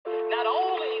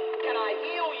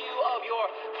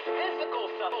physical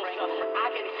suffering, I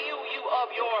can heal you of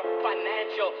your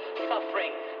financial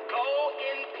suffering. Go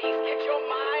in peace. Get your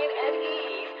mind at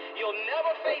ease. You'll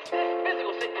never face this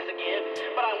physical sickness again,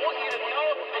 but I want you to know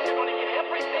that you're going to get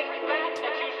everything back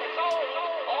that you sold,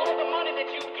 all the money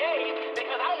that you gave,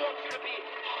 because I want you to be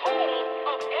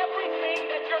whole of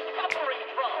everything that you're suffering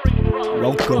from.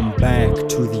 Welcome back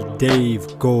to the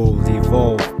Dave Gold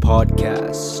Evolve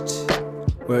podcast,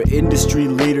 where industry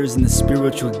leaders in the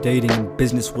spiritual, dating, and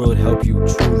business world help you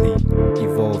truly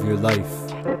evolve your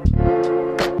life.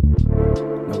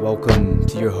 Now welcome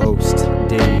to your host,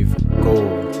 Dave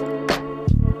Gold.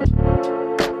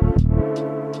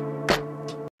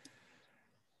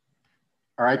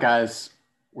 All right, guys,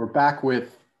 we're back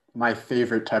with my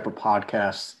favorite type of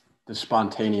podcast, the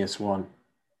spontaneous one.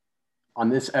 On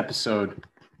this episode,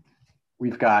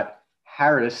 we've got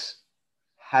Haris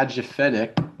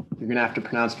Hajifedek. You're going to have to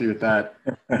pronounce me with that.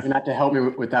 You're going to have to help me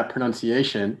with that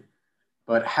pronunciation.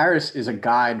 But Haris is a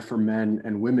guide for men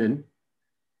and women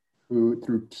who,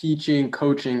 through teaching,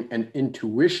 coaching, and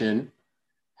intuition,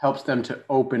 helps them to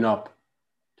open up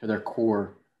to their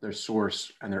core, their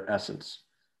source, and their essence.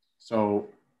 So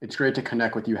it's great to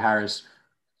connect with you, Haris.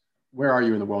 Where are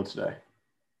you in the world today?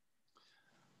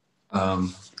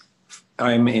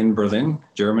 I'm in Berlin,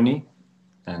 Germany,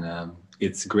 and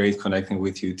it's great connecting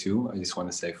with you too. I just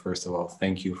want to say, first of all,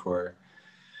 thank you for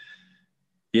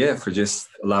just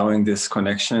allowing this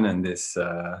connection and this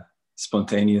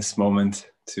spontaneous moment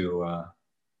to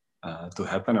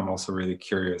happen. I'm also really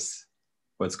curious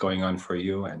what's going on for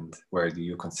you and where do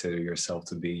you consider yourself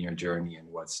to be in your journey and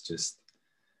what's just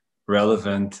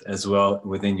relevant as well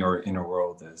within your inner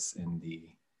world as in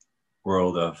the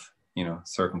world of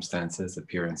circumstances,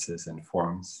 appearances, and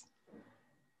forms.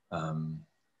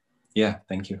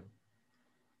 Thank you.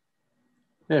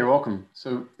 Hey, you're welcome.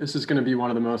 So this is going to be one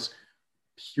of the most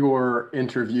pure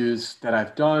interviews that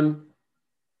I've done,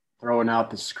 throwing out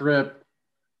the script,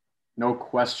 no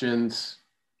questions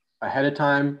ahead of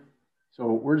time.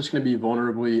 So we're just going to be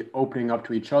vulnerably opening up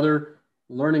to each other,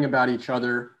 learning about each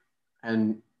other,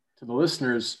 and to the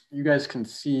listeners, you guys can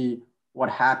see what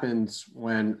happens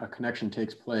when a connection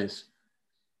takes place.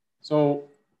 So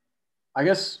I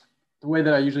guess the way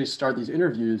that I usually start these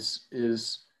interviews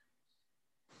is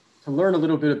to learn a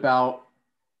little bit about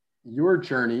your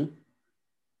journey,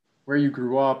 where you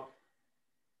grew up,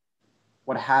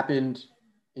 what happened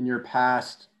in your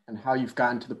past, and how you've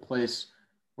gotten to the place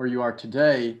where you are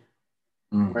today,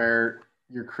 where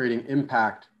you're creating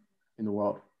impact in the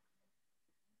world.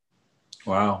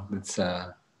 Wow, it's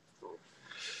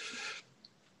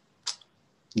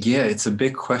it's a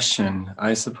big question.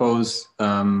 I suppose,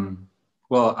 I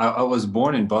was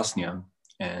born in Bosnia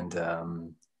and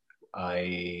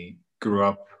I grew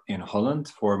up in Holland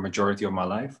for a majority of my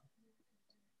life.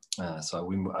 I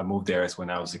moved there when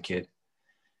I was a kid.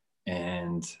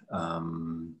 And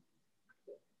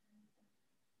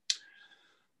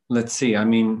let's see,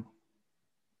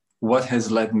 what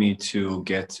has led me to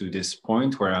get to this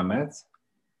point where I'm at?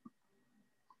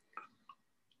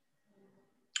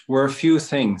 Were a few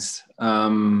things.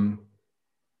 I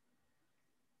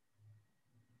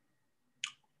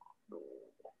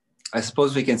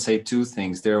suppose we can say two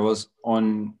things. I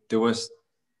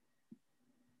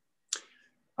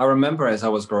remember as I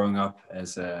was growing up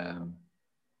as a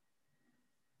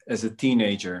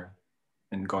teenager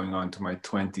and going on to my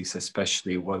 20s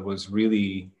especially, what was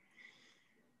really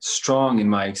strong in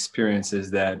my experience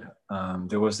is that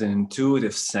there was an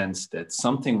intuitive sense that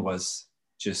something was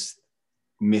just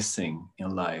missing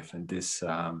in life. And this,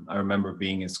 I remember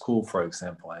being in school, for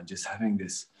example, and just having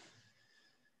this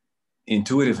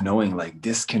intuitive knowing, like,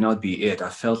 this cannot be it. I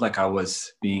felt like I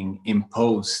was being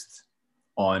imposed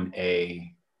on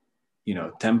a,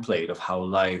 template of how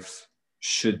life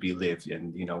should be lived,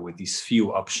 and, with these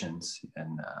few options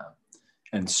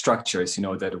and structures,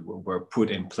 that were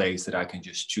put in place that I can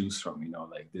just choose from,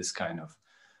 like this kind of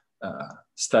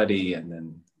study, and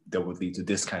then that would lead to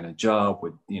this kind of job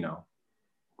with,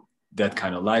 that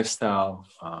kind of lifestyle.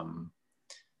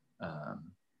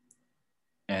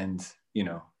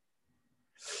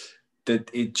 That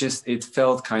it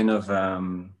felt kind of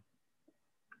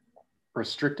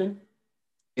Restricting?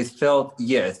 It felt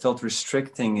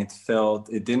restricting. It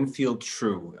didn't feel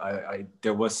true.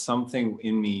 There was something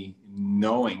in me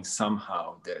knowing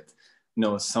somehow that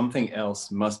no, something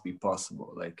else must be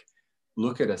possible. Like,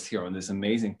 look at us here on this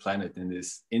amazing planet in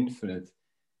this infinite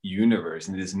universe,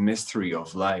 in this mystery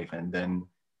of life, and then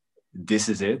this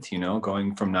is it,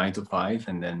 going from 9 to 5,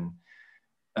 and then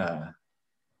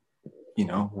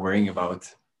worrying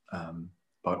about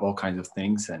all kinds of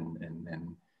things and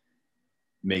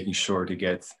making sure to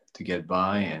get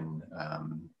by, and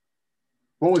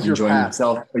what was your path?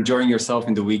 Enjoying yourself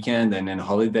in the weekend and then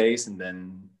holidays, and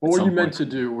then. What were you meant to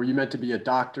do? Were you meant to be a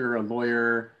doctor, a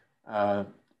lawyer,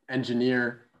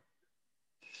 engineer?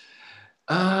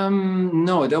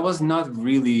 No, that was not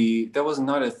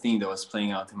a thing that was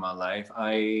playing out in my life.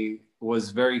 I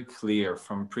was very clear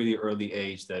from pretty early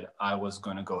age that I was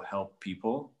going to go help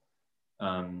people,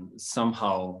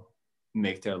 somehow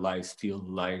make their lives feel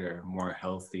lighter, more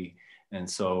healthy. And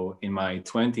so in my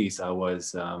 20s, I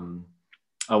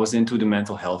was into the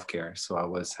mental health care. So I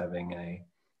was having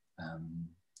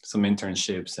some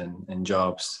internships and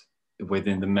jobs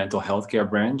within the mental health care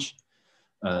branch.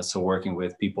 So working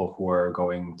with people who are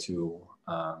going to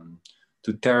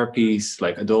therapies,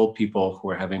 like adult people who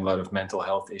are having a lot of mental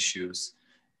health issues,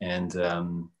 and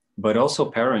but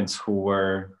also parents who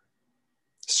were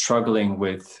struggling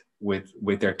with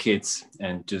their kids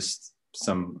and just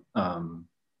some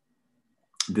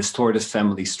distorted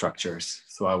family structures.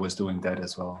 So I was doing that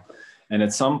as well. And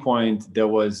at some point there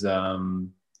was,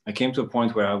 I came to a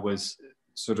point where I was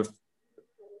sort of,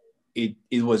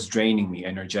 it was draining me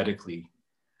energetically.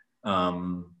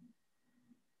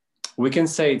 We can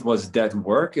say it was that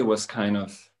work. It was kind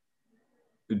of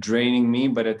draining me,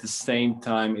 but at the same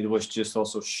time, it was just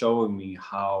also showing me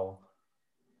how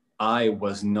I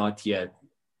was not yet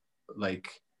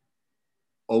like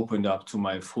opened up to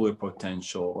my fuller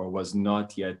potential, or was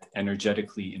not yet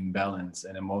energetically imbalanced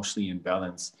and emotionally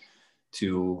imbalanced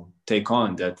to take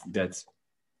on that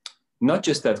not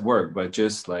just that work, but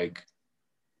just like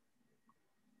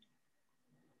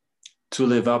to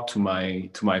live up to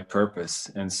my purpose.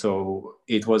 And so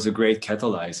it was a great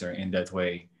catalyzer in that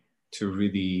way to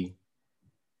really,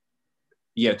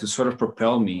 to sort of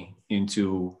propel me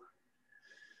into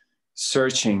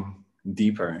searching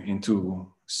deeper,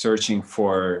 into searching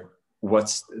for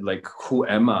what's like, who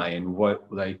am I, and what,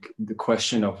 like the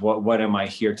question of what am I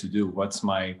here to do? What's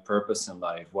my purpose in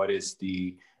life? What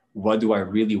do I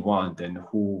really want? And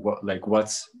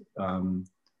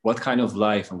what kind of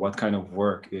life and what kind of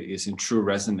work is in true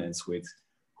resonance with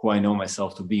who I know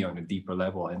myself to be on a deeper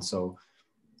level. And so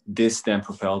this then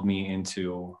propelled me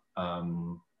into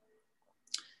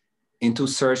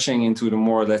searching into the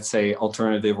more, let's say,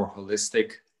 alternative or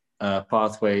holistic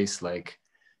pathways, like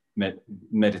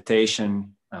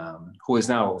meditation, who is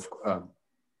now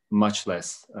much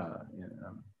less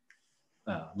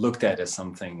looked at as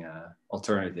something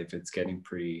alternative. It's getting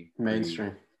pretty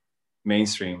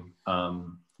mainstream.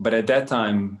 But at that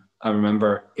time, I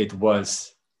remember it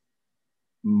was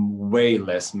way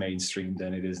less mainstream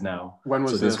than it is now. When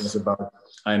was this? This was about,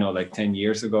 I know, like 10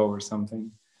 years ago or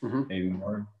something, maybe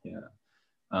more. Yeah.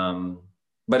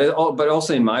 But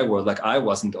also in my world, like I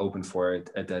wasn't open for it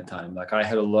at that time. Like I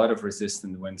had a lot of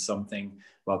resistance when something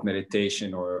about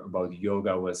meditation or about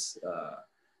yoga was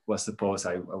supposed.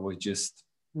 I would just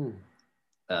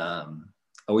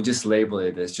I would just label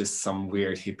it as just some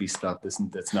weird hippie stuff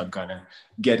that's not gonna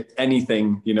get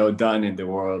anything, done in the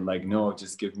world. Like, no,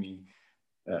 just give me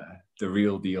the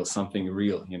real deal, something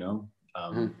real,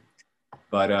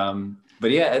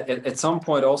 But yeah, at some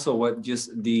point also, what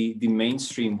just the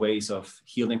mainstream ways of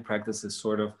healing practices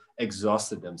sort of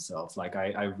exhausted themselves. Like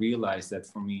I realized that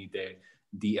for me,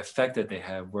 the effect that they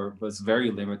have was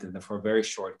very limited and for a very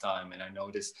short time. And I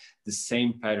noticed the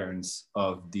same patterns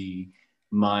of the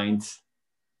mind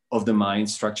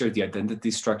structure, the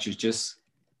identity structure, just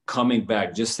coming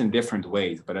back just in different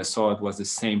ways. But I saw it was the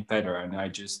same pattern, and I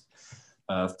just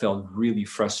felt really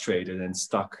frustrated and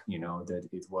stuck, that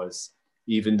it was,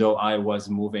 even though I was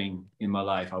moving in my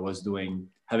life, I was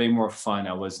having more fun.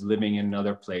 I was living in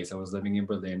another place. I was living in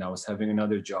Berlin. I was having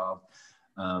another job.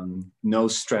 No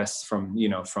stress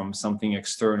from something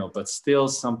external, but still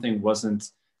something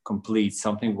wasn't complete.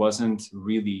 Something wasn't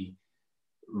really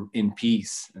in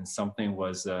peace, and something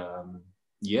was,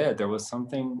 there was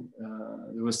something,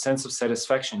 there was sense of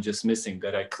satisfaction just missing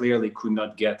that I clearly could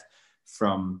not get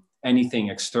from anything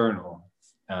external.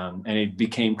 And it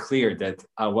became clear that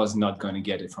I was not going to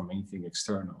get it from anything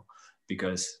external,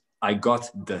 because I got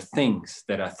the things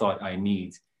that I thought I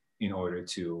need in order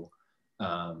to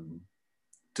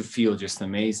feel just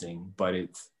amazing, but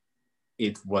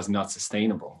it was not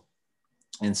sustainable.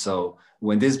 And so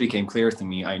when this became clear to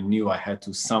me, I knew I had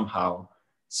to somehow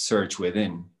search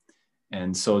within.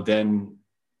 And so then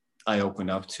I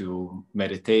opened up to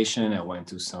meditation. I went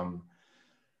to some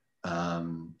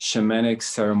shamanic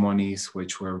ceremonies,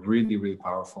 which were really, really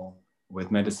powerful,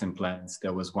 with medicine plants.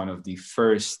 That was one of the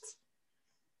first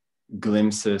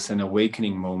glimpses and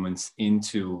awakening moments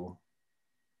into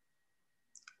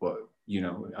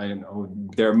I don't know,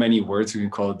 there are many words, you can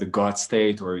call it the God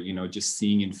state, or, just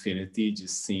seeing infinity,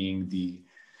 just seeing the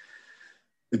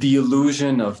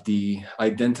illusion of the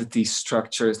identity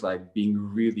structures, like being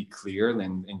really clear,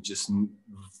 and just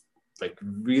like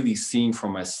really seeing for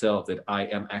myself that I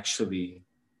am actually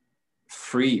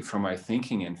free from my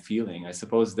thinking and feeling. I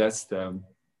suppose that's the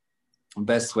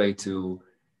best way to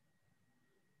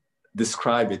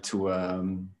describe it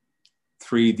to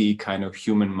 3D kind of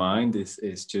human mind,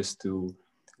 is just to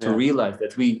realize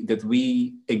that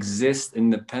we exist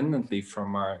independently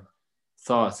from our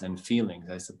thoughts and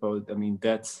feelings. I suppose, I mean,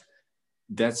 that's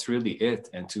really it.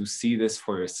 And to see this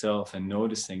for yourself and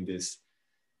noticing this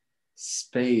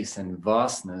space and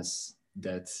vastness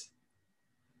that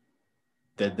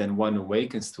then one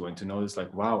awakens to, and to notice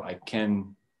like, wow, I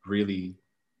can really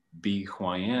be who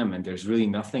I am, and there's really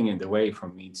nothing in the way for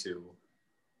me to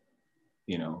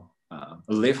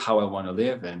live how I want to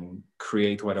live and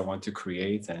create what I want to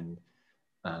create. And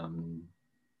and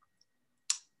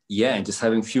just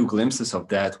having few glimpses of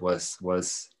that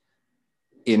was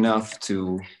enough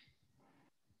to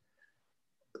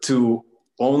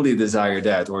only desire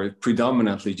that, or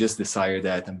predominantly just desire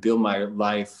that, and build my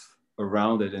life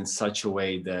around it in such a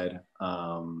way that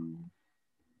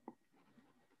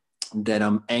that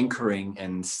I'm anchoring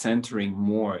and centering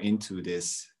more into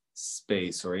this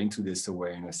space, or into this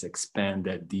awareness, expand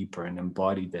that deeper and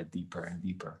embody that deeper and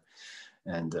deeper.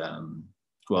 And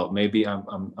well, maybe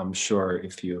I'm sure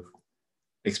if you've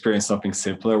experienced something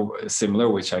similar,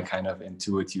 which I kind of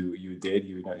intuit you did,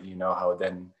 you know how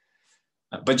then.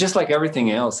 But just like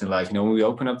everything else in life, when we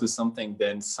open up to something,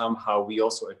 then somehow we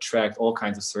also attract all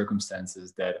kinds of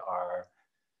circumstances that are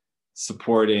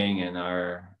supporting and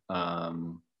are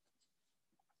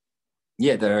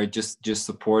that are just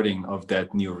supporting of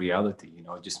that new reality.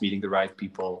 Just meeting the right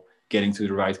people, getting to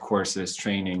the right courses,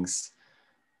 trainings,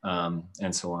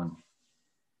 and so on.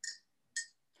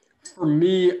 For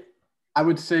me, I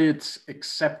would say it's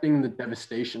accepting the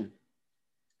devastation.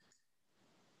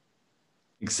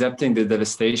 Accepting the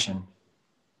devastation.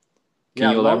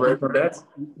 Can you elaborate on that?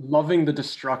 Loving the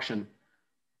destruction.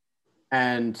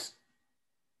 And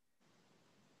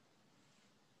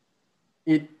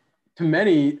it, to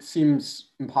many, seems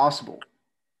impossible.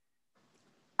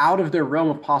 Out of their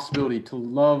realm of possibility to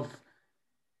love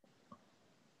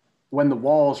when the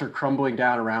walls are crumbling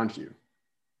down around you.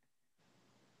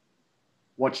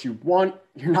 What you want,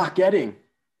 you're not getting.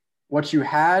 What you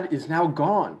had is now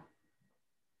gone.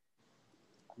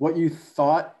 What you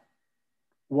thought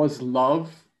was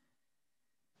love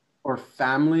or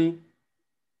family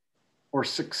or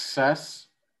success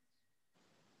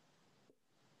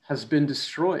has been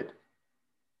destroyed.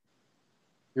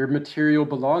 Your material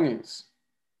belongings,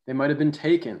 they might have been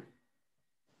taken.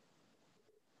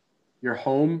 Your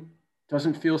home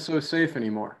doesn't feel so safe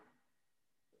anymore.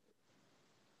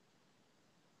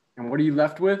 And what are you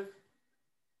left with?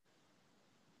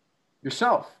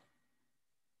 Yourself.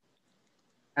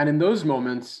 And in those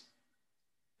moments,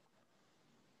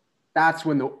 that's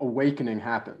when the awakening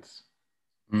happens.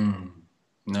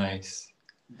 Nice.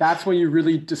 That's when you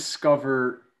really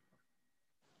discover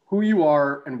who you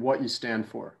are and what you stand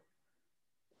for.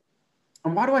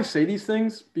 And why do I say these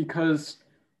things? Because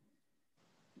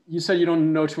you said you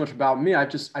don't know too much about me.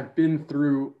 I've been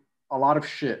through a lot of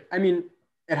shit. I mean,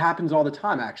 it happens all the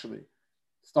time, actually.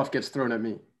 Stuff gets thrown at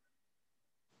me.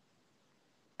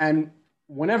 And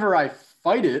whenever I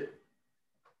fight it,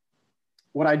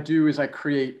 what I do is I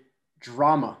create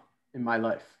drama in my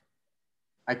life.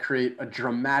 I create a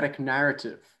dramatic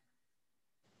narrative,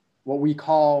 what we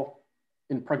call,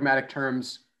 in pragmatic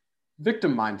terms,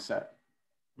 victim mindset.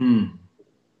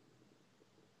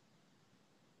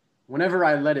 Whenever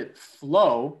I let it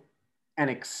flow and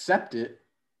accept it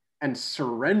and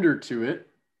surrender to it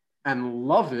and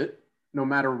love it, no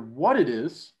matter what it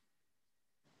is,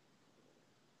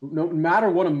 no matter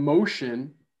what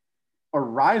emotion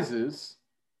arises,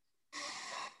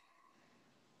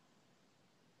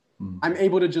 I'm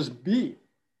able to just be.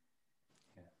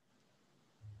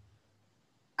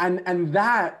 And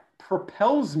that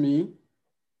propels me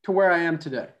to where I am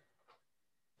today.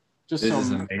 This is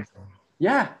amazing.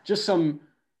 Yeah, just some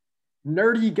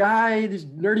nerdy guy, this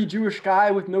nerdy Jewish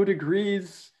guy with no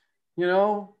degrees,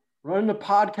 running a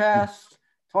podcast,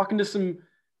 talking to some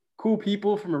cool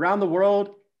people from around the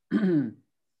world,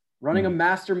 running a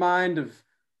mastermind of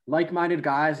like-minded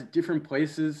guys at different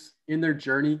places in their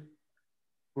journey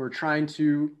who are trying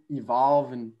to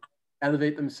evolve and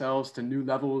elevate themselves to new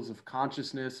levels of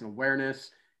consciousness and awareness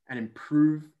and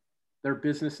improve their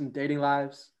business and dating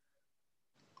lives.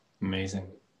 Amazing.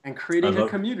 And creating a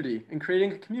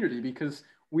community, because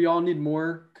we all need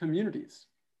more communities.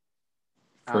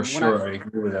 For sure, I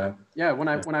agree with that. Yeah, when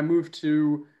I moved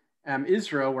to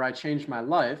Israel, where I changed my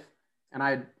life, and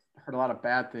I had heard a lot of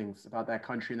bad things about that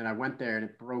country, and then I went there and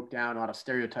it broke down a lot of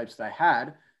stereotypes that I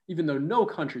had, even though no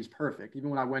country's perfect. Even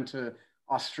when I went to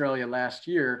Australia last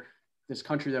year, this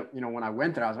country that, when I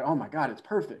went there, I was like, oh my God, it's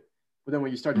perfect. But then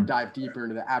when you start to dive deeper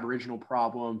into the Aboriginal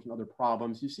problems and other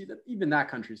problems, you see that even that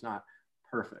country's not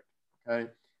perfect, okay?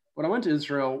 When I went to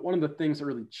Israel, one of the things that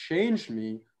really changed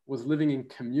me was living in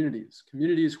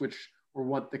communities which were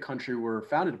what the country were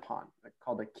founded upon,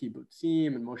 called like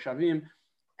kibbutzim and moshavim.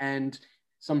 And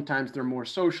sometimes they're more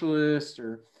socialist,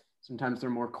 or sometimes they're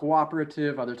more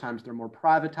cooperative, other times they're more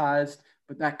privatized.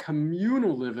 But that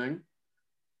communal living,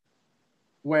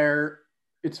 where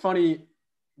it's funny,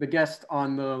 the guest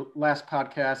on the last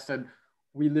podcast said,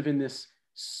 we live in this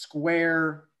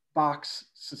square box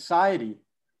society.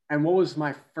 And what was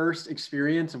my first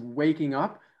experience of waking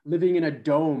up? Living in a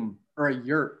dome or a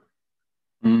yurt.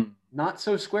 Not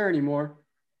so square anymore.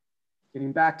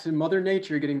 Getting back to Mother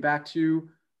Nature, getting back to,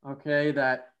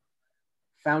 that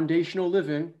foundational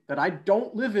living that I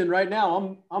don't live in right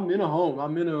now. I'm in a home.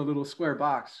 I'm in a little square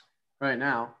box right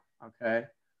now, okay?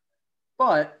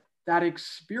 But that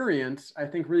experience, I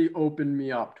think, really opened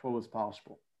me up to what was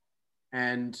possible.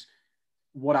 And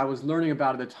what I was learning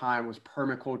about at the time was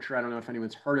permaculture. I don't know if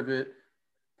anyone's heard of it.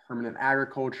 Permanent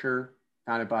agriculture,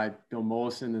 founded by Bill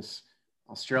Mollison, this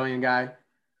Australian guy.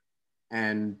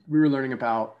 And we were learning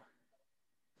about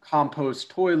compost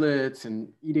toilets and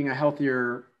eating a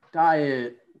healthier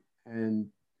diet, and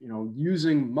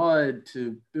using mud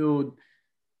to build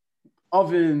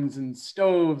ovens and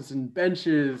stoves and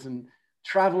benches, and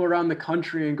travel around the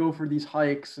country and go for these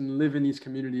hikes and live in these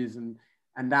communities. And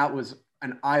that was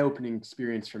an eye-opening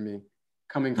experience for me,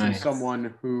 coming from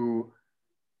someone who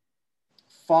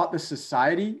fought the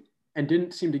society and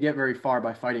didn't seem to get very far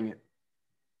by fighting it.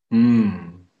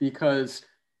 Because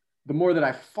the more that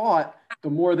I fought, the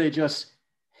more they just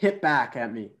hit back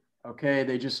at me, okay?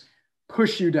 They just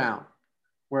push you down,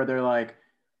 where they're like,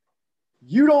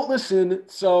 you don't listen,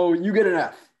 so you get an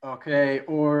F, okay?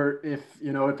 Or if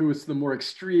it was the more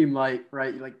extreme,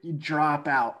 right, like you drop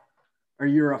out, or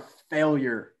you're a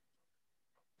failure,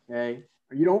 okay?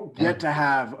 Or you don't get to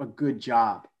have a good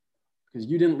job because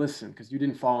you didn't listen, because you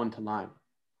didn't fall into line.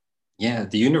 Yeah,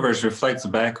 the universe reflects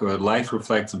back, or life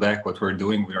reflects back what we're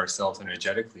doing with ourselves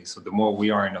energetically. So the more we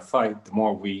are in a fight, the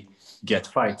more we get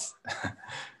fights.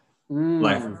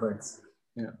 Life reflects.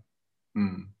 Yeah.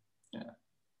 Yeah.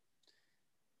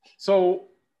 So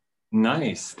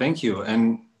nice. Thank you.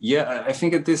 And yeah, I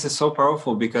think that this is so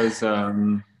powerful because,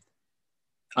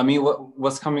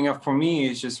 what's coming up for me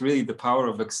is just really the power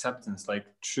of acceptance, like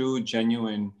true,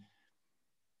 genuine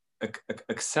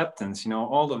acceptance.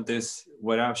 All of this,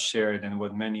 what I've shared and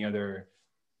what many other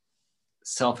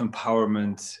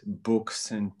self-empowerment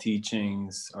books and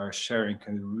teachings are sharing,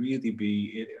 can really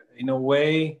be, in a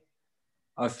way,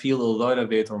 I feel a lot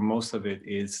of it, or most of it,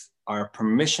 is our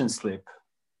permission slip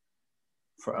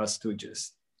for us to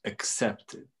just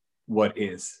accept what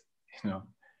is,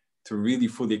 to really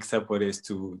fully accept what is,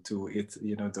 to it,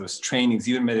 those trainings,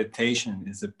 even meditation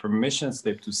is a permission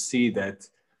slip to see that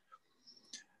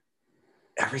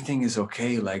everything is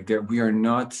okay. Like that we are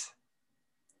not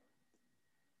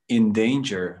in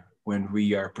danger when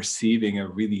we are perceiving a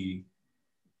really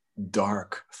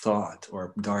dark thought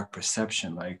or dark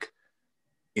perception. Like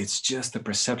it's just a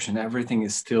perception. Everything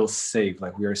is still safe.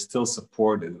 Like we are still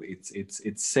supported.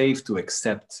 It's safe to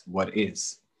accept what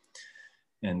is.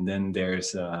 And then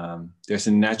there's a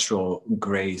natural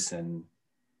grace and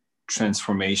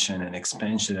transformation and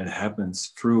expansion that happens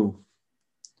through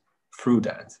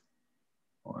that.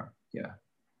 Or yeah.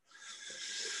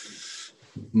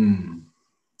 And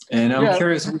I'm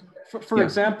curious. For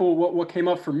example, what came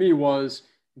up for me was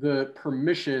the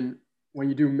permission when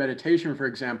you do meditation, for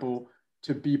example,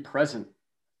 to be present,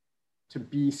 to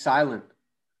be silent,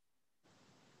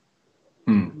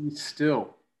 to be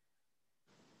still.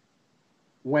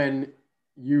 When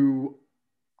you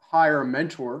hire a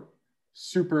mentor,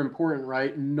 super important,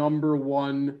 right? Number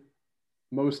one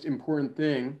most important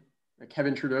thing, like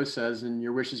Kevin Trudeau says, and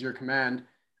your wish is your command.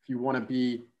 If you want to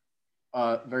be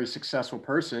a very successful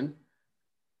person,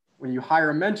 when you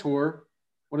hire a mentor,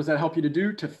 what does that help you to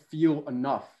do? To feel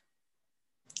enough.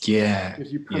 Yeah. It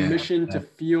gives you permission to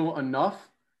feel enough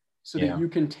so that you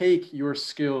can take your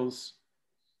skills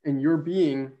and your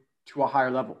being to a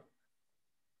higher level.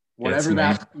 Whatever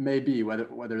that may be,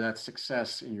 whether that's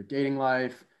success in your dating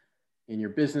life, in your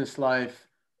business life,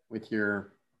 with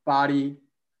your body,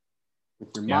 with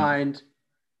your mind,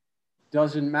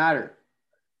 doesn't matter.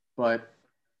 But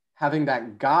having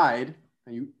that guide,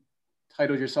 and you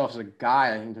titled yourself as a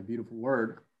guide, I think it's a beautiful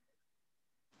word,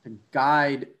 to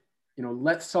guide,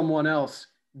 let someone else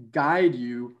guide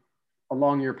you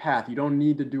along your path. You don't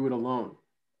need to do it alone.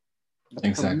 But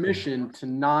Exactly. permission to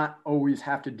not always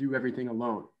have to do everything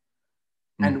alone.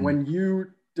 Mm-hmm. And when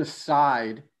you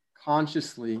decide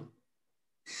consciously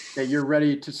that you're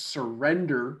ready to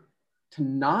surrender to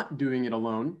not doing it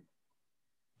alone,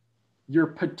 your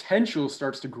potential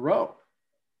starts to grow,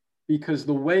 because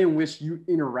the way in which you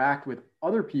interact with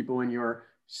other people and your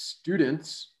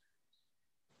students,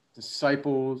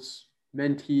 disciples,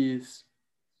 mentees,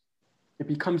 it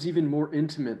becomes even more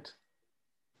intimate.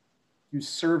 You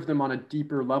serve them on a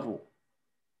deeper level.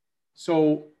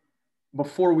 So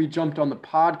before we jumped on the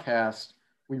podcast,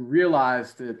 we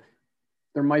realized that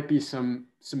there might be some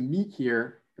meat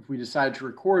here if we decided to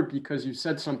record, because you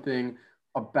said something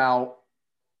about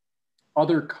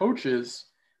other coaches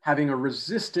having a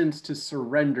resistance to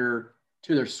surrender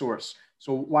to their source.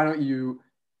 So why don't you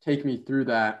take me through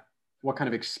that, what kind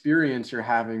of experience you're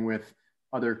having with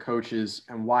other coaches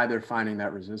and why they're finding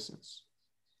that resistance?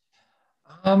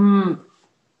 I'm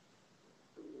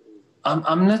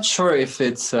not sure if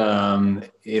it's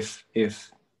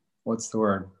if what's the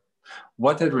word?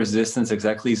 What that resistance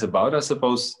exactly is about. I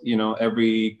suppose,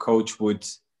 every coach would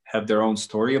have their own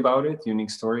story about it, unique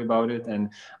story about it. And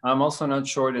I'm also not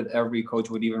sure that every coach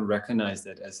would even recognize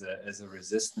that as a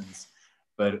resistance.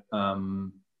 But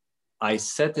I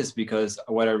said this because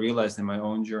what I realized in my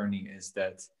own journey is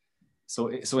that, so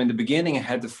in the beginning, I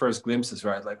had the first glimpses,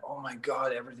 right? Like, oh my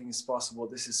God, everything is possible.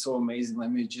 This is so amazing.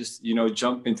 Let me just,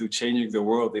 jump into changing the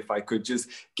world. If I could just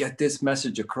get this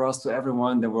message across to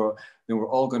everyone, then we're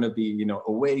all going to be,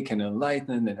 awake and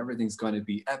enlightened, and everything's going to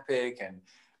be epic. And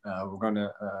we're going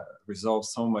to resolve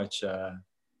so much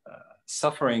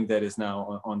suffering that is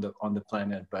now on the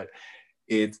planet. But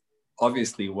it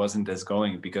obviously wasn't as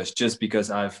going,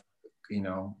 because I've,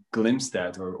 glimpsed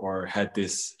that or had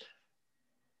this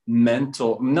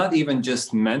mental, not even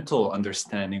just mental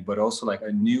understanding, but also like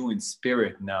a new in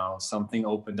spirit. Now something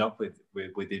opened up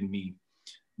within me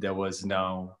that was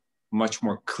now much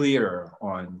more clear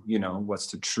on, what's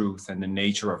the truth and the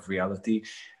nature of reality.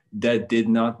 That did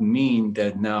not mean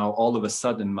that now all of a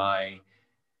sudden my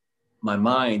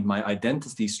mind, my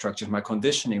identity structure, my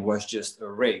conditioning was just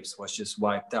erased, was just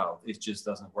wiped out. It just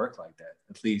doesn't work like that,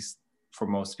 at least for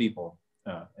most people,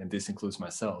 and this includes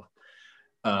myself.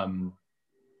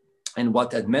 And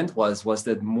what that meant was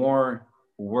that more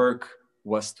work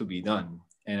was to be done.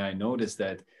 And I noticed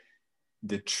that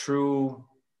the true,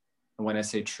 when I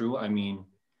say true, I mean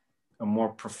a more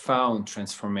profound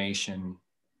transformation,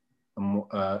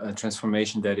 a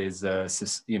transformation that is,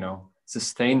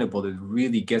 sustainable, that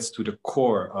really gets to the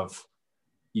core of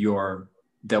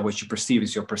what you perceive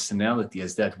as your personality,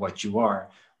 as that what you are,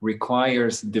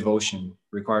 requires devotion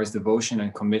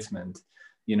and commitment.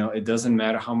 It doesn't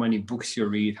matter how many books you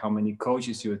read, how many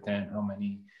coaches you attend,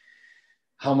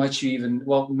 how much you even,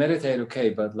 meditate, okay,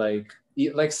 but like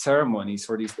ceremonies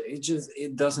or these,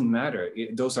 it doesn't matter.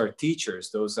 Those are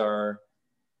teachers. Those are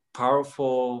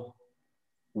powerful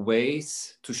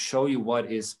ways to show you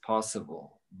what is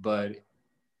possible. But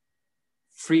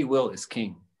free will is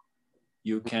king.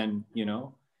 You can,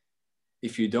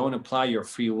 if you don't apply your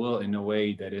free will in a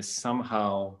way that is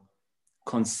somehow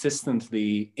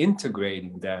consistently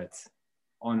integrating that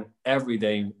in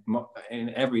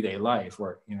everyday life,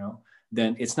 or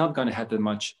then it's not going to have that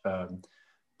much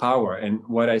power. And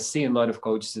what I see in a lot of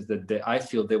coaches is that I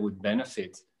feel they would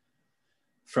benefit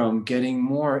from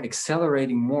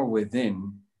accelerating more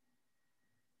within,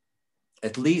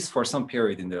 at least for some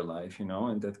period in their life,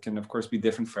 and that can of course be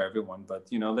different for everyone, but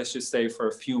let's just say for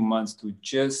a few months, to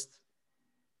just,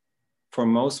 for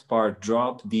most part,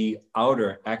 drop the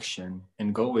outer action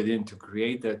and go within to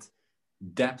create that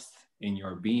depth in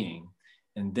your being.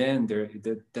 And then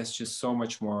that's just so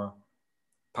much more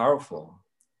powerful,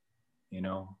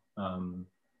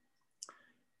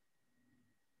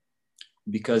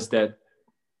 because that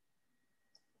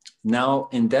now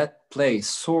in that place,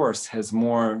 source has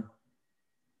more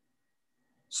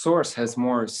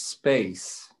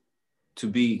space to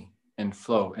be and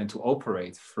flow and to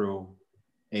operate through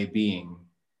a being.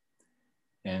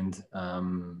 And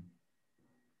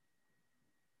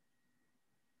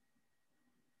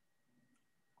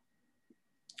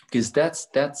because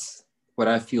that's what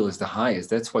I feel is the highest.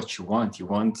 That's what you want.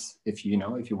 If you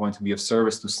want to be of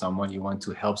service to someone, you want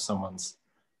to help someone's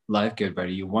life get better,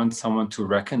 you want someone to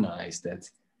recognize that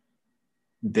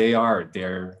they are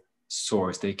their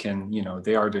source. They can,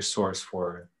 they are their source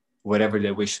for whatever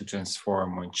they wish to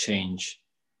transform or change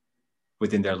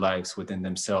within their lives, within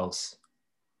themselves.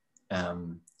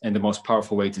 And the most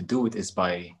powerful way to do it is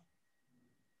by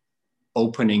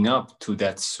opening up to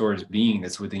that source being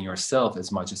that's within yourself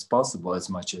as much as possible, as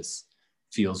much as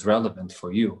feels relevant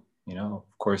for you. You know,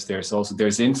 of course,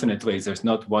 there's infinite ways. There's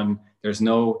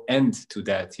no end to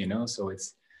that, you know, so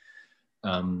it's,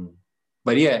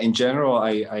 but yeah, in general,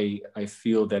 I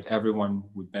feel that everyone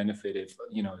would benefit if,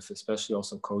 you know, if especially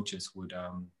also coaches would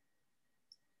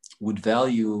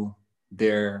value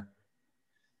their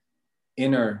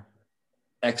inner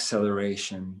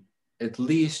acceleration at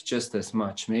least just as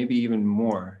much, maybe even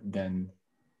more than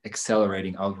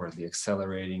accelerating outwardly,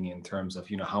 accelerating in terms of,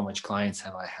 you know, how much clients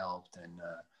have I helped and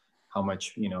how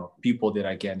much, you know, people did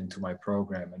I get into my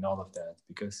program and all of that,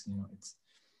 because, you know, it's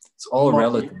all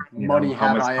relative. Money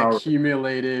have I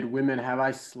accumulated, women have I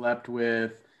slept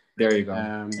with. There you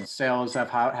go. Sales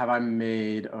have I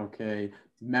made, okay,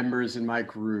 members in my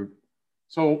group.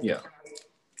 So yeah,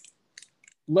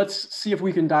 let's see if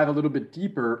we can dive a little bit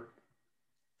deeper.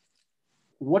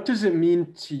 What does it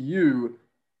mean to you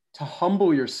to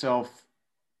humble yourself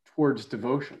towards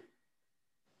devotion?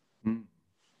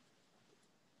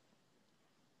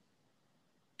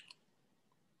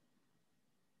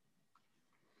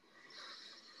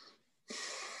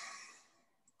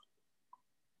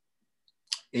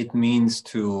 It means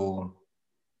to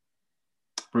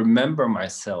remember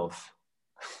myself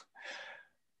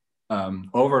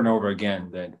over and over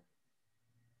again that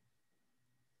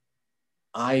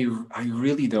I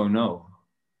really don't know.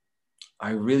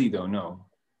 I really don't know.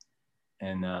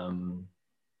 And,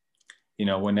 you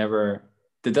know, whenever,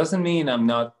 that doesn't mean I'm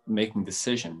not making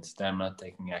decisions, that I'm not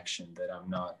taking action, that I'm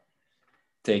not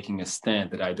taking a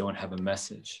stand, that I don't have a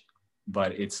message.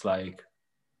 But it's like,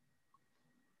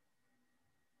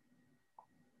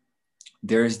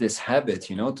 there's this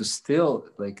habit, you know, to still,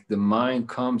 like, the mind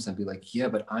comes and be like, yeah,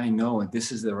 but I know, and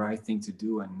this is the right thing to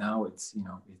do. And now it's, you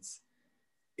know,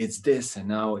 it's this, and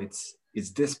now it's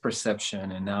this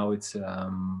perception, and now it's, you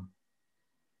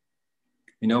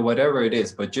know, whatever it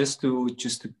is, but just to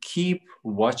keep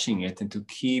watching it and to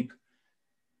keep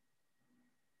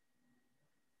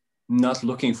not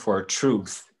looking for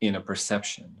truth in a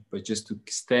perception, but just to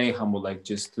stay humble, like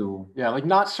just to. Yeah, like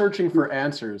not searching for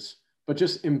answers, but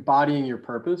just embodying your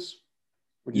purpose.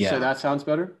 Would you say that sounds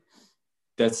better?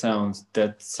 That sounds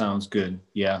good.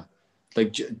 Yeah.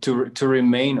 Like to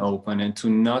remain open and to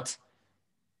not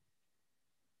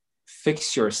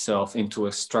fix yourself into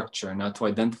a structure, not to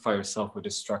identify yourself with a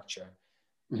structure.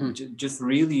 Mm-hmm. Just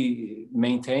really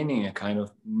maintaining a kind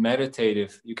of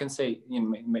meditative, you can say, you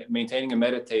know, maintaining a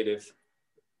meditative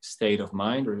state of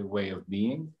mind or a way of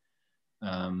being.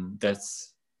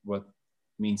 That's what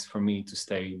means for me to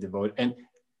stay devoted.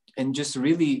 And just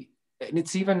really, and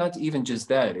it's even not even just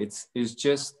that, it's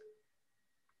just,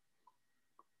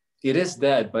 it is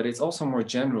that, but it's also more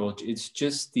general. It's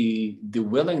just the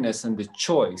willingness and the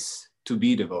choice to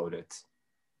be devoted,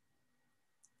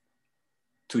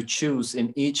 to choose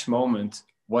in each moment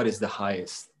what is the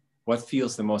highest, what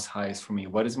feels the most highest for me,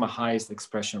 what is my highest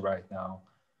expression right now,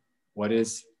 what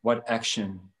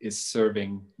action is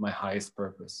serving my highest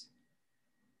purpose.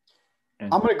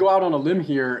 And I'm going to go out on a limb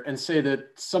here and say that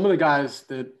some of the guys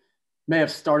that may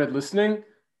have started listening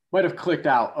might have clicked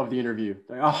out of the interview.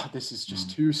 Like, oh, this is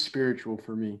just too spiritual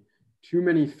for me, too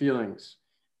many feelings.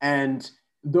 And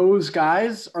those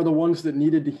guys are the ones that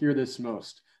needed to hear this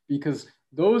most, because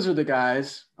those are the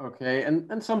guys, okay,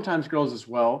 and sometimes girls as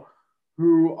well,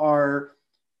 who are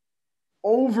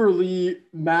overly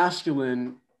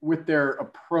masculine with their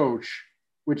approach,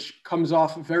 which comes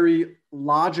off very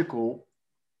logical,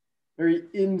 very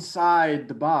inside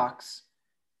the box.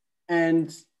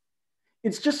 And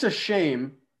it's just a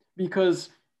shame, because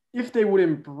if they would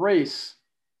embrace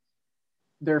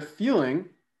their feeling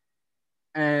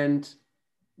and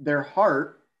their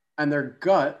heart and their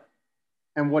gut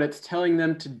and what it's telling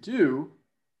them to do,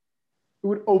 it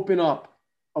would open up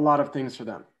a lot of things for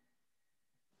them.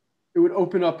 It would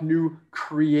open up new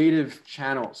creative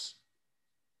channels,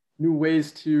 new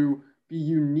ways to be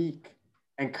unique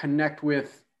and connect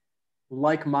with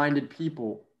like-minded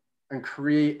people and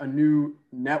create a new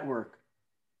network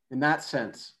in that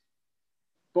sense.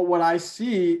 But what I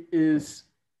see is,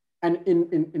 and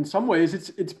in some ways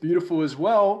it's beautiful as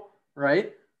well,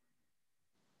 right?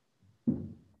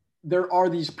 There are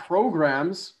these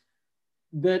programs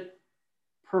that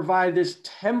provide this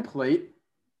template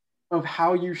of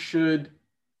how you should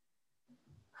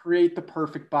create the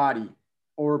perfect body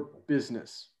or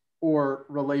business or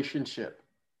relationship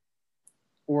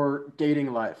or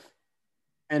dating life.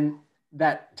 And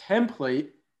that template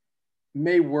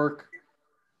may work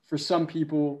for some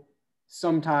people,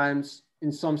 sometimes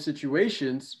in some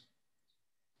situations,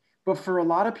 But for a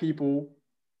lot of people,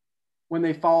 when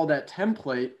they follow that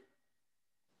template,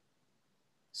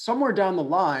 somewhere down the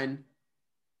line,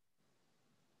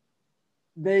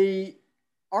 they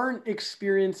aren't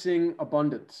experiencing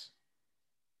abundance.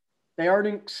 They aren't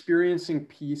experiencing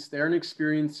peace. They aren't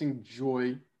experiencing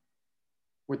joy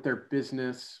with their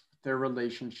business, their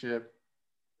relationship,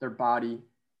 their body.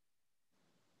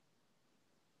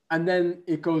 And then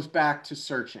it goes back to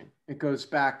searching. It goes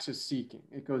back to seeking.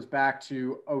 It goes back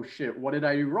to, oh shit, what did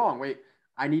I do wrong? Wait,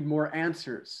 I need more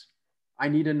answers. I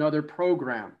need another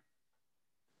program.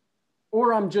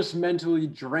 Or I'm just mentally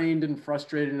drained and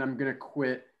frustrated and I'm going to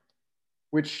quit,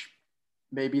 which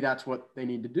maybe that's what they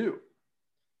need to do.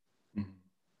 Mm-hmm.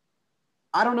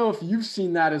 I don't know if you've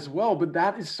seen that as well, but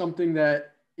that is something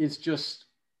that is just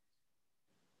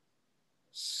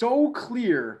so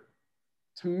clear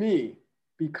to me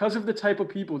because of the type of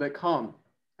people that come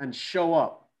and show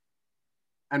up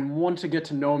and want to get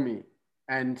to know me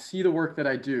and see the work that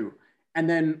I do. And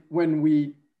then when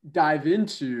we dive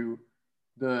into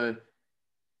the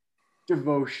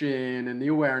devotion and the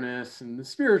awareness and the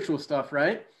spiritual stuff,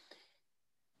 right?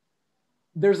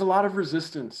 There's a lot of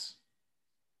resistance,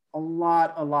 a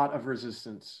lot of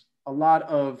resistance, a lot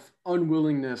of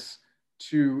unwillingness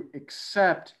to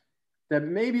accept that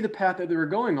maybe the path that they were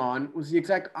going on was the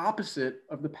exact opposite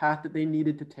of the path that they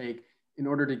needed to take in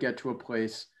order to get to a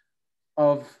place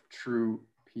of true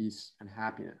peace and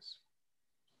happiness.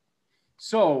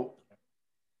 So,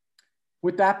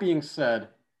 with that being said,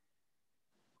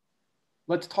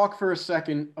 let's talk for a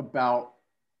second about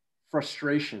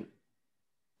frustration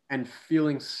and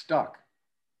feeling stuck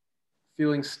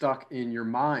in your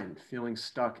mind, feeling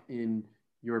stuck in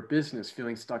your business,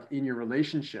 feeling stuck in your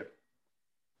relationship.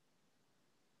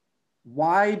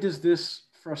 Why does this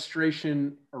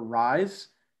frustration arise?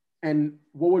 And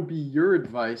what would be your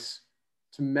advice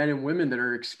to men and women that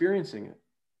are experiencing it?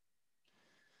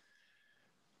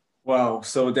 Wow.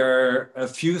 So there are a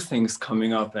few things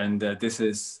coming up, and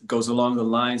this goes along the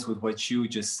lines with what you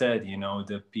just said. You know,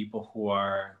 the people who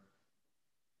are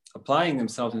applying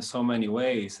themselves in so many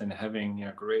ways and having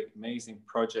great, amazing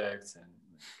projects, and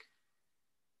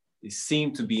they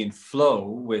seem to be in flow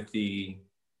with the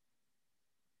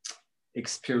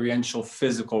experiential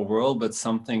physical world, but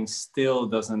something still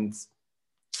doesn't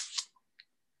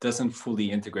fully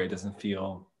integrate, doesn't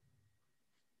feel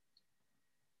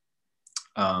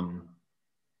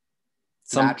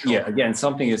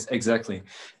something is exactly.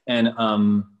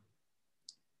 And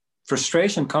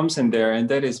frustration comes in there, and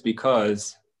that is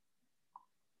because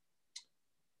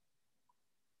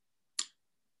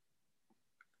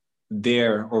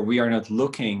we are not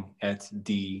looking at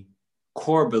the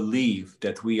core belief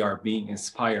that we are being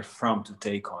inspired from to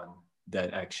take on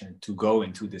that action, to go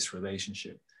into this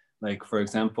relationship. Like, for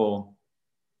example,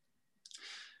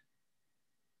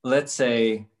 let's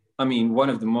say, one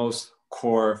of the most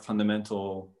core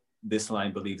fundamental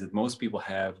baseline beliefs that most people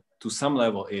have to some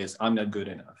level is, I'm not good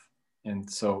enough. And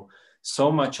so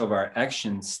much of our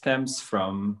action stems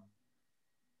from,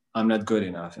 I'm not good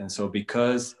enough. And so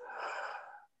because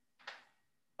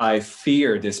I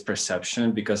fear this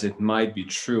perception because it might be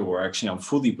true, or actually I'm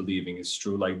fully believing it's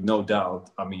true, like no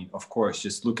doubt. Of course,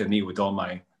 just look at me with all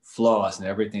my flaws and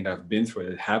everything that I've been through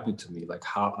that happened to me, like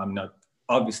how I'm not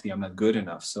good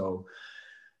enough. So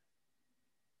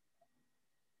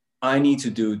I need to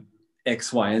do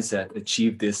X, Y, and Z,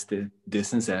 achieve this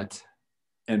and that,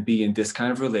 and be in this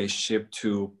kind of relationship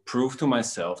to prove to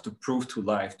myself, to prove to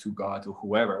life, to God, to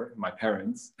whoever, my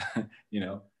parents,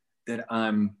 that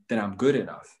I'm good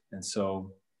enough. And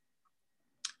so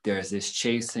there's this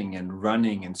chasing and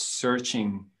running and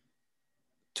searching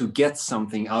to get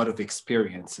something out of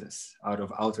experiences, out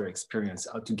of outer experience,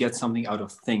 to get something out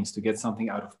of things, to get something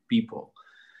out of people.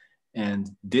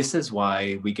 And this is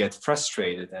why we get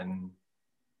frustrated, and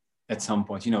at some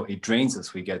point, it drains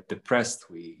us. We get depressed,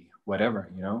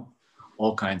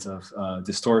 all kinds of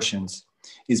distortions,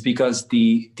 is because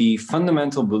the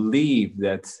fundamental belief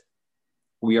that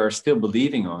we are still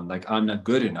believing on, like, I'm not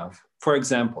good enough, for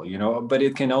example, but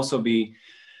it can also be,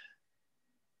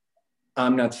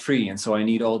 I'm not free. And so I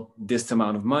need all this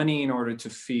amount of money in order to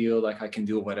feel like I can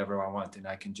do whatever I want and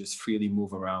I can just freely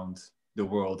move around the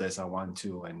world as I want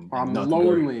to. And I'm not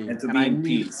lonely and to be in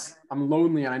peace. I'm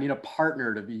lonely and I need a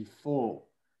partner to be full.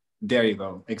 There you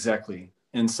go. Exactly.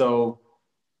 And so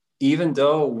even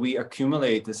though we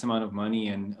accumulate this amount of money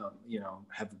and,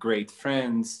 have great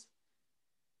friends,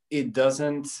 it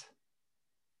doesn't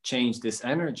change this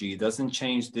energy. It doesn't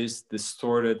change this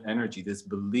distorted energy, this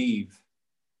belief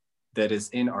that is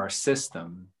in our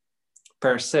system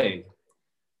per se.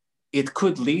 it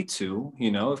could lead to,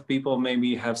 if people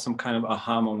maybe have some kind of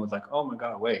aha moment, like, oh my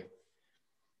God, wait.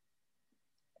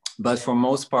 But for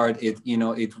most part, it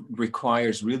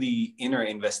requires really inner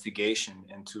investigation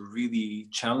and to really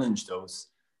challenge those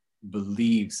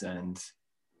beliefs and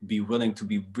be willing to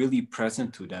be really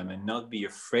present to them and not be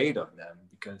afraid of them.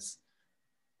 Because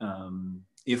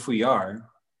if we are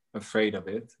afraid of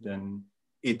it, then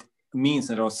it means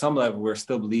that on some level we're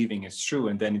still believing it's true,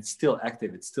 and then it's still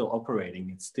active, it's still operating,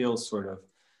 it's still sort of,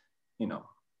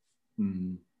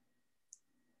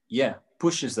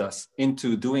 pushes us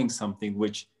into doing something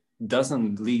which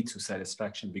doesn't lead to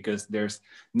satisfaction, because there's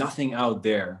nothing out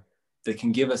there that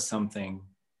can give us something,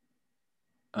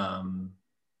 they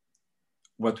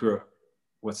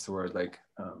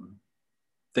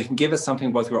can give us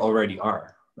something what we already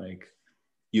are. Like,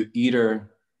 you either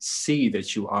see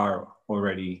that you are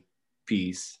already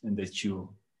peace and that you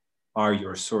are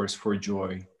your source for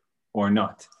joy, or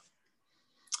not.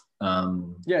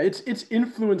 It's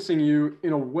influencing you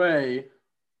in a way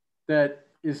that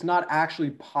is not actually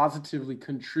positively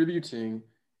contributing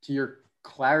to your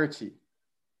clarity,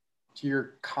 to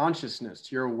your consciousness,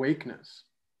 to your awakeness.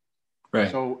 Right.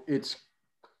 So it's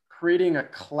creating a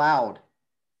cloud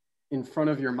in front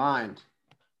of your mind.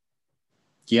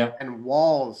 Yeah. And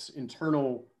walls,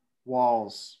 internal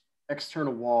walls,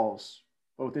 external walls,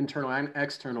 both internal and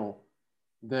external,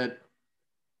 that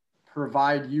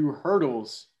provide you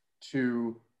hurdles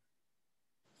to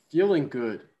feeling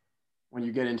good when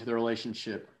you get into the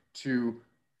relationship, to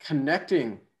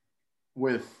connecting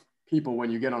with people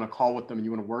when you get on a call with them and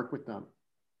you want to work with them,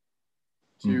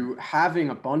 to having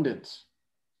abundance,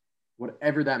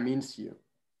 whatever that means to you.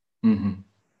 Mm-hmm.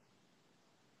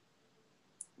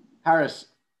 Harris,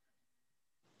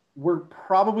 we're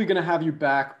probably going to have you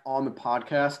back on the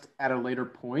podcast at a later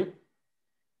point,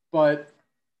 but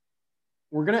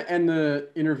we're going to end the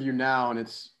interview now, and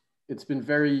it's been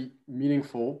very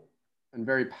meaningful and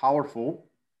very powerful.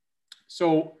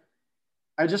 So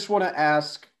I just want to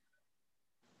ask,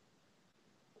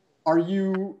 are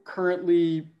you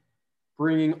currently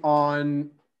bringing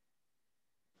on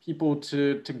people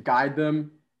to guide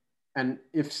them? And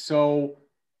if so,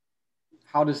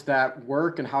 how does that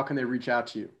work, and how can they reach out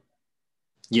to you?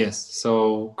 Yes.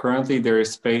 So currently there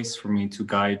is space for me to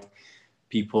guide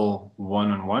people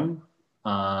one-on-one.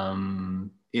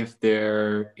 If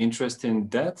they're interested in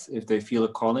that, if they feel a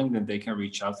calling, then they can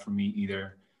reach out for me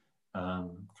either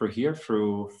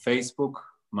through Facebook,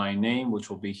 my name, which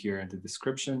will be here in the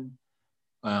description.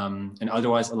 And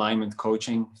otherwise, Alignment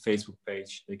Coaching Facebook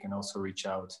page, they can also reach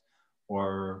out,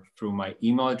 or through my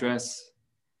email address,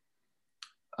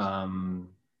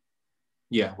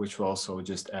 which we'll also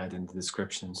just add in the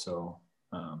description. So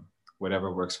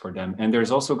whatever works for them. And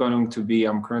there's also going to be,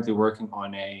 I'm currently working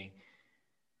on a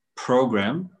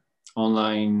program,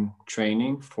 online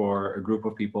training for a group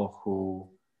of people who,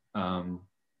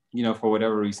 for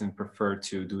whatever reason, prefer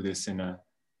to do this in a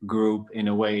group. In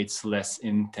a way, it's less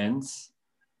intense.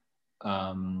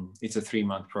 It's a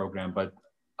 3-month program, but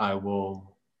I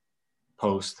will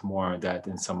post more on that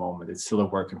in some moment. It's still a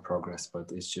work in progress,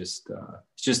 but it's just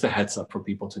a heads up for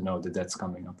people to know that that's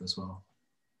coming up as well.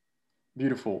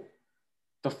 Beautiful.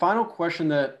 The final question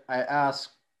that I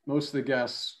ask most of the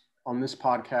guests on this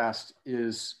podcast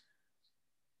is,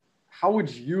 how would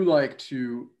you like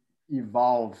to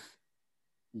evolve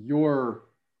your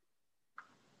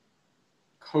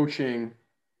coaching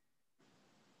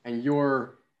and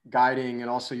your guiding and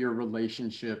also your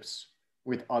relationships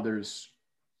with others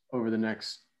over the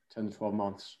next 10 to 12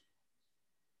 months?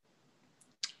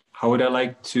 How would I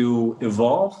like to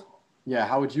evolve? Yeah,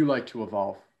 how would you like to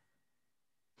evolve?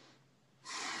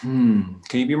 Can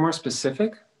you be more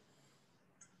specific?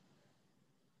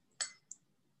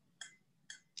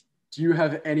 Do you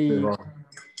have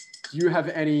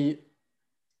any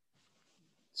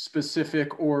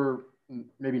specific, or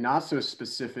maybe not so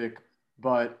specific,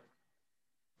 but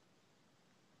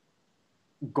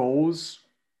goals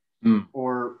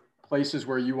or places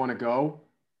where you want to go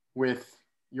with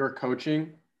your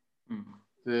coaching?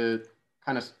 The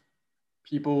kind of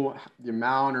people, the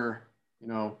amount, or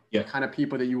the kind of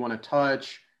people that you want to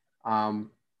touch, and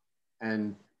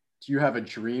do you have a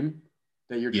dream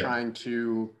that you're trying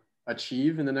to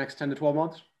achieve in the next 10 to 12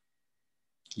 months?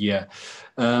 Yeah.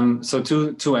 So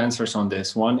two answers on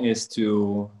this. One is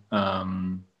to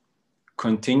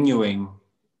continuing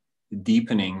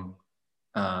deepening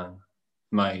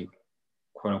my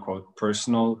quote unquote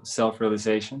personal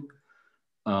self-realization,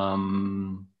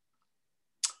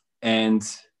 and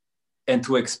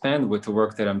to expand with the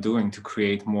work that I'm doing to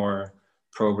create more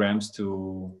programs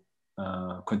to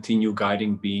continue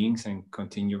guiding beings and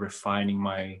continue refining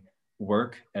my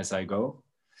work as I go,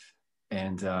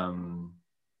 and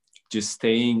just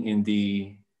staying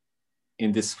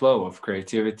in this flow of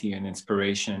creativity and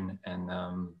inspiration,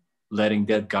 and letting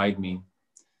that guide me.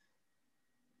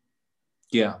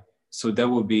 Yeah, so that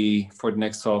will be for the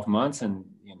next 12 months, and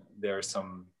there are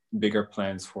some bigger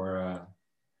plans for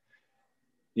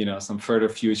some further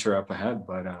future up ahead,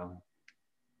 but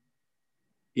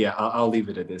yeah, I'll leave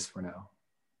it at this for now.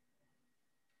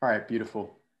 All right,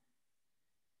 beautiful.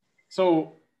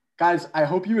 So guys, I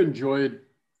hope you enjoyed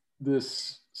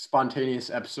this spontaneous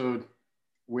episode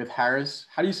with Haris.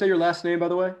 How do you say your last name, by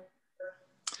the way?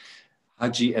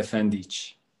 Haji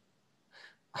Efendic.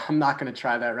 I'm not going to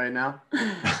try that right now,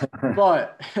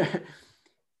 but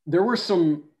there were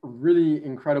some really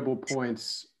incredible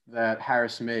points that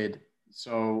Haris made.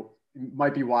 So it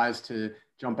might be wise to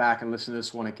jump back and listen to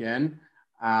this one again.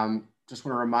 Just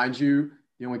want to remind you,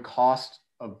 the only cost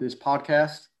of this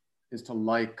podcast is to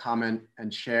like, comment,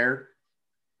 and share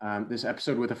this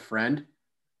episode with a friend.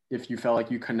 If you felt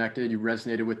like you connected, you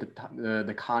resonated with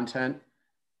the content,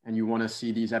 and you want to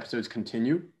see these episodes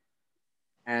continue.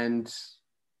 And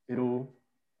it'll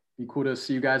be cool to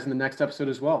see you guys in the next episode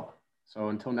as well. So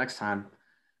until next time,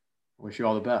 I wish you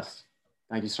all the best.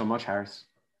 Thank you so much, Haris.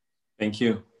 Thank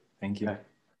you. Thank you. Okay.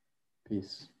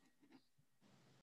 Peace.